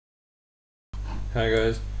Hi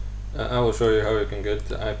guys, I will show you how you can get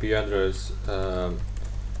the IP address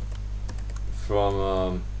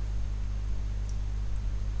from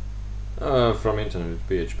internet with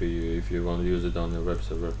PHP if you want to use it on your web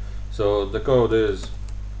server. So the code is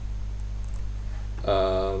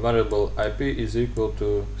variable IP is equal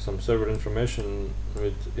to some server information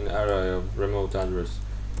with an array of remote address,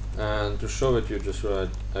 and to show it you just write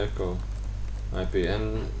echo IP,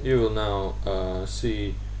 and you will now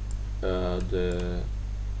see the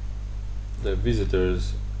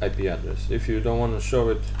visitor's IP address. If you don't want to show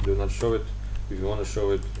it, do not show it. If you want to show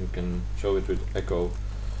it, you can show it with echo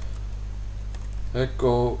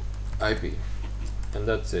IP, and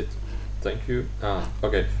that's it. Thank you.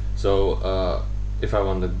 Okay, so if I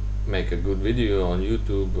want to make a good video on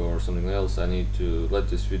YouTube or something else, I need to let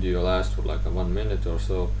this video last for like 1 minute or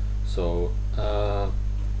so. So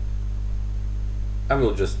I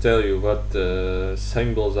will just tell you what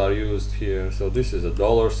symbols are used here. So this is a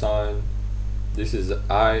 $sign, this is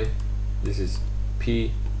I, this is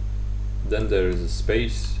P, then there is a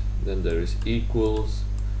space, then there is equals,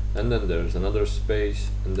 and then there's another space,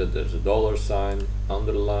 and then there's a $sign,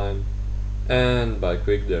 underline, and by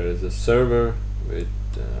quick there is a server with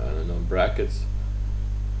I don't know, brackets,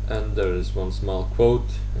 and there is one small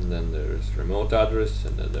quote, and then there is remote address,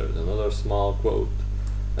 and then there's another small quote,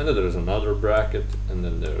 and then there's another bracket, and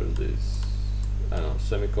then there's this, I don't know,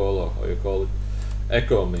 semicolon, or how you call it.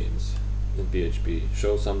 Echo means in PHP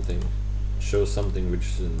show something which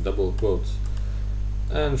is in double quotes,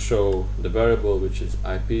 and show the variable which is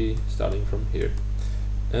IP starting from here,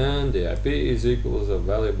 and the IP is equals a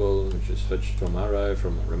variable which is fetched from array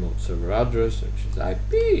from a remote server address, which is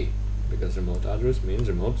IP, because remote address means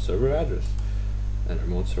remote server address, and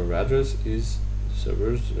remote server address is the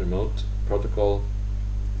server's remote protocol.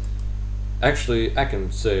 Actually, I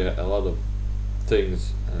can say a lot of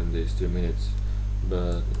things in these 2 minutes,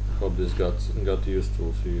 but hope this got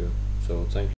useful for you. So thank you.